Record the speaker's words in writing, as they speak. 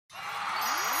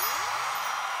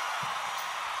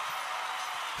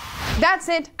That's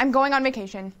it, I'm going on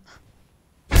vacation.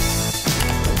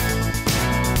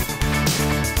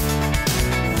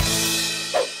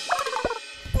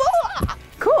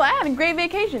 Cool, I had a great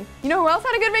vacation. You know who else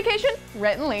had a good vacation?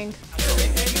 Rhett and Link.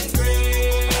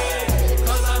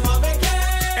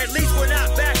 At least we're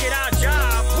not back at our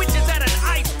job, which is at an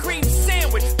ice cream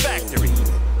sandwich factory.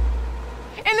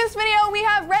 In this video, we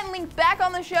have Rhett and Link back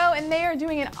on the show, and they are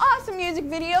doing an awesome music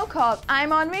video called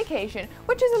I'm on Vacation,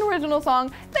 which is an original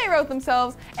song they wrote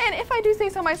themselves, and if I do say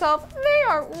so myself, they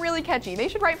are really catchy. They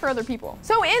should write for other people.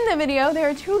 So in the video, there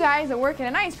are two guys that work in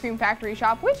an ice cream factory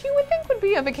shop, which you would think would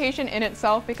be a vacation in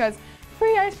itself because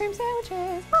free ice cream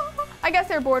sandwiches. I guess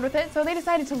they're bored with it, so they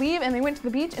decided to leave and they went to the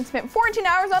beach and spent 14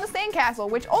 hours on a sandcastle,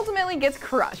 which ultimately gets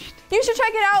crushed. You should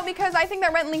check it out because I think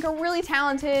that Rhett and Link are really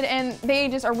talented and they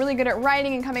just are really good at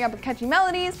writing and coming up with catchy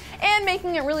melodies and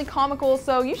making it really comical,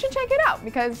 so you should check it out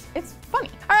because it's funny.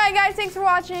 Alright guys, thanks for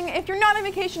watching. If you're not on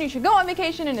vacation, you should go on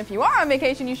vacation, and if you are on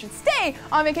vacation, you should stay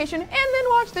on vacation and then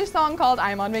watch this song called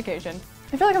I'm on Vacation.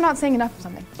 I feel like I'm not saying enough or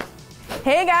something.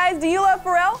 Hey guys, do you love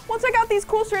Pharrell? Well, check out these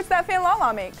cool shirts that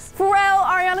Fanlalatv makes. Pharrell,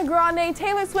 Ariana Grande,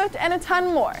 Taylor Swift, and a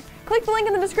ton more. Click the link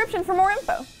in the description for more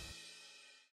info.